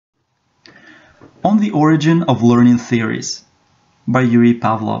On the Origin of Learning Theories by Yuri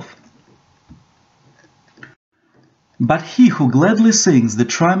Pavlov. But he who gladly sings the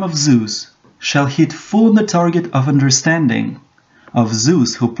triumph of Zeus shall hit full on the target of understanding, of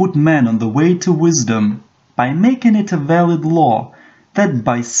Zeus who put men on the way to wisdom, by making it a valid law that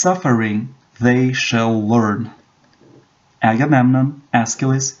by suffering they shall learn. Agamemnon,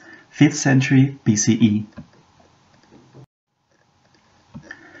 Aeschylus, 5th century BCE.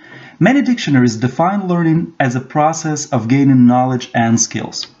 Many dictionaries define learning as a process of gaining knowledge and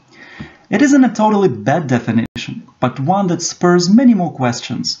skills. It isn't a totally bad definition, but one that spurs many more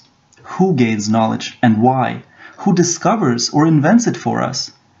questions. Who gains knowledge and why? Who discovers or invents it for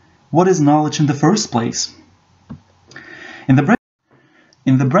us? What is knowledge in the first place? In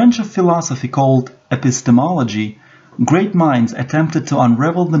the branch of philosophy called epistemology, great minds attempted to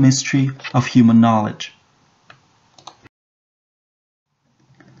unravel the mystery of human knowledge.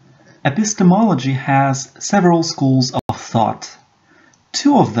 Epistemology has several schools of thought.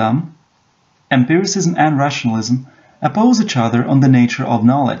 Two of them, empiricism and rationalism, oppose each other on the nature of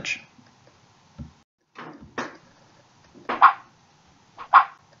knowledge.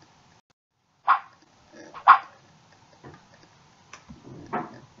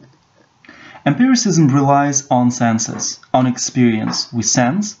 Empiricism relies on senses, on experience. We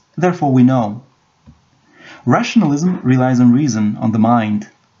sense, therefore we know. Rationalism relies on reason, on the mind.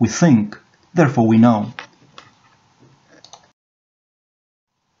 We think, therefore we know.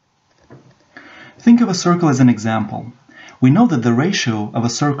 Think of a circle as an example. We know that the ratio of a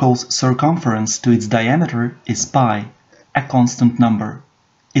circle's circumference to its diameter is pi, a constant number.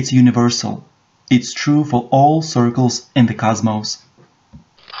 It's universal. It's true for all circles in the cosmos.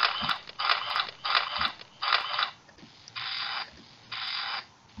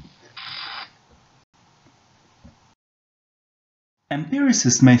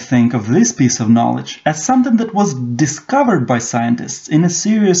 Empiricists may think of this piece of knowledge as something that was discovered by scientists in a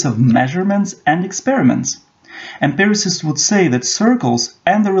series of measurements and experiments. Empiricists would say that circles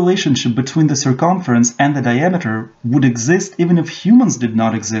and the relationship between the circumference and the diameter would exist even if humans did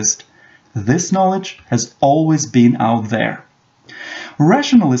not exist. This knowledge has always been out there.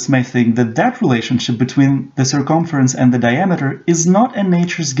 Rationalists may think that that relationship between the circumference and the diameter is not a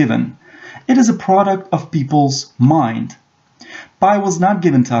nature's given. It is a product of people's mind. Pi was not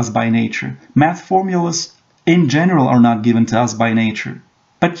given to us by nature. Math formulas in general are not given to us by nature.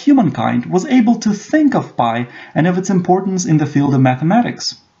 But humankind was able to think of pi and of its importance in the field of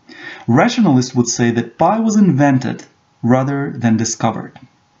mathematics. Rationalists would say that pi was invented rather than discovered.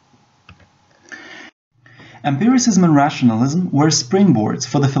 Empiricism and rationalism were springboards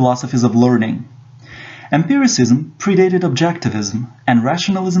for the philosophies of learning. Empiricism predated objectivism, and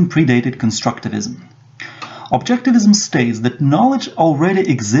rationalism predated constructivism. Objectivism states that knowledge already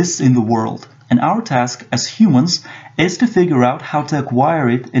exists in the world, and our task as humans is to figure out how to acquire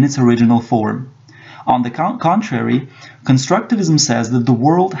it in its original form. On the contrary, constructivism says that the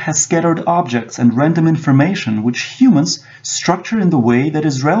world has scattered objects and random information which humans structure in the way that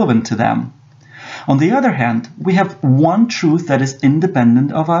is relevant to them. On the other hand, we have one truth that is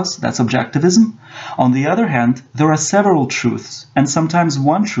independent of us, that's objectivism. On the other hand, there are several truths, and sometimes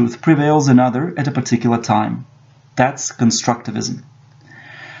one truth prevails another at a particular time. That's constructivism.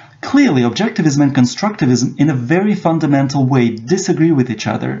 Clearly, objectivism and constructivism in a very fundamental way disagree with each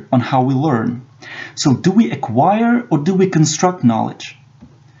other on how we learn. So do we acquire or do we construct knowledge?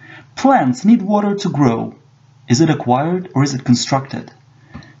 Plants need water to grow. Is it acquired or is it constructed?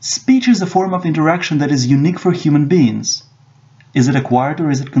 Speech is a form of interaction that is unique for human beings. Is it acquired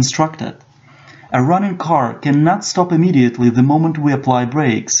or is it constructed? A running car cannot stop immediately the moment we apply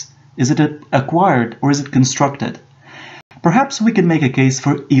brakes. Is it acquired or is it constructed? Perhaps we can make a case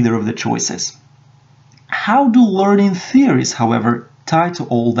for either of the choices. How do learning theories, however, tie to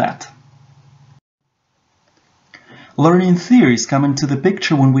all that? Learning theories come into the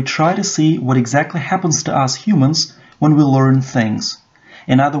picture when we try to see what exactly happens to us humans when we learn things.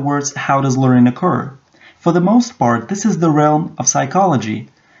 In other words, how does learning occur? For the most part, this is the realm of psychology,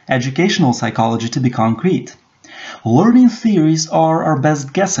 educational psychology to be concrete. Learning theories are our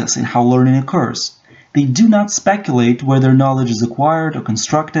best guesses in how learning occurs. They do not speculate whether knowledge is acquired or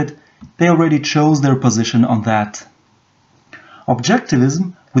constructed. They already chose their position on that.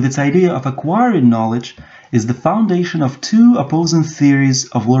 Objectivism, with its idea of acquiring knowledge, is the foundation of two opposing theories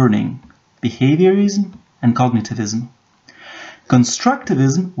of learning, behaviorism and cognitivism.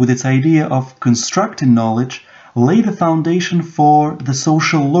 Constructivism, with its idea of constructing knowledge, laid the foundation for the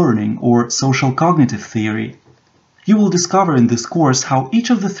social learning or social cognitive theory. You will discover in this course how each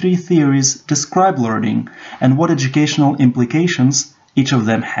of the three theories describe learning and what educational implications each of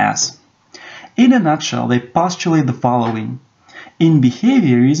them has. In a nutshell, they postulate the following. In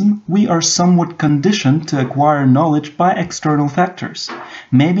behaviorism, we are somewhat conditioned to acquire knowledge by external factors.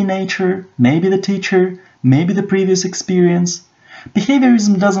 Maybe nature, maybe the teacher, maybe the previous experience.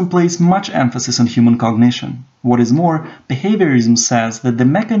 Behaviorism doesn't place much emphasis on human cognition. What is more, behaviorism says that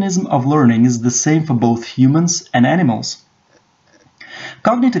the mechanism of learning is the same for both humans and animals.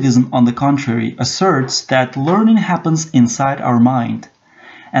 Cognitivism, on the contrary, asserts that learning happens inside our mind,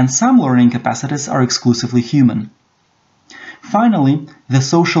 and some learning capacities are exclusively human. Finally, the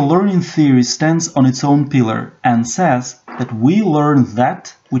social learning theory stands on its own pillar and says that we learn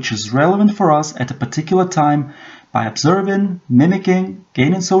that which is relevant for us at a particular time by observing, mimicking,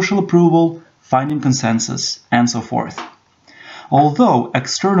 gaining social approval, finding consensus, and so forth. Although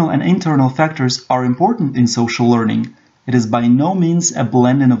external and internal factors are important in social learning, it is by no means a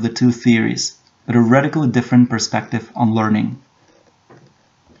blending of the two theories, but a radically different perspective on learning.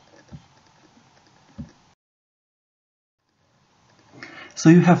 So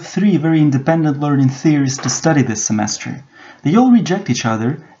you have three very independent learning theories to study this semester. They all reject each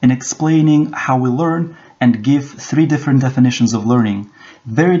other in explaining how we learn and give three different definitions of learning,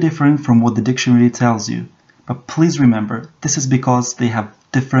 very different from what the dictionary tells you. But please remember, this is because they have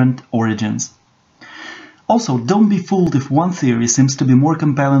different origins. Also, don't be fooled if one theory seems to be more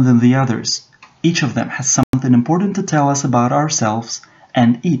compelling than the others. Each of them has something important to tell us about ourselves,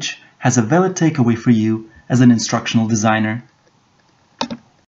 and each has a valid takeaway for you as an instructional designer.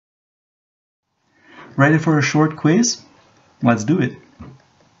 Ready for a short quiz? Let's do it.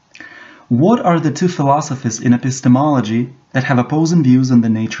 What are the two philosophies in epistemology that have opposing views on the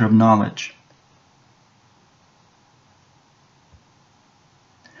nature of knowledge?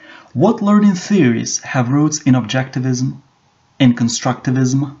 What learning theories have roots in objectivism, in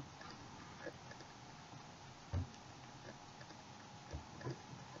constructivism?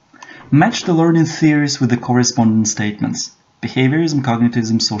 Match the learning theories with the corresponding statements. Behaviorism,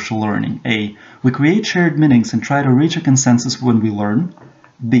 cognitivism, social learning. A. We create shared meanings and try to reach a consensus when we learn.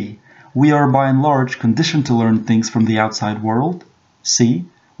 B. We are by and large conditioned to learn things from the outside world. C.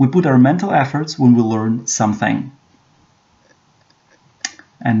 We put our mental efforts when we learn something.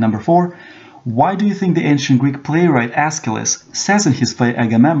 And number 4. Why do you think the ancient Greek playwright Aeschylus says in his play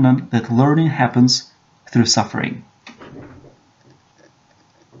Agamemnon that learning happens through suffering?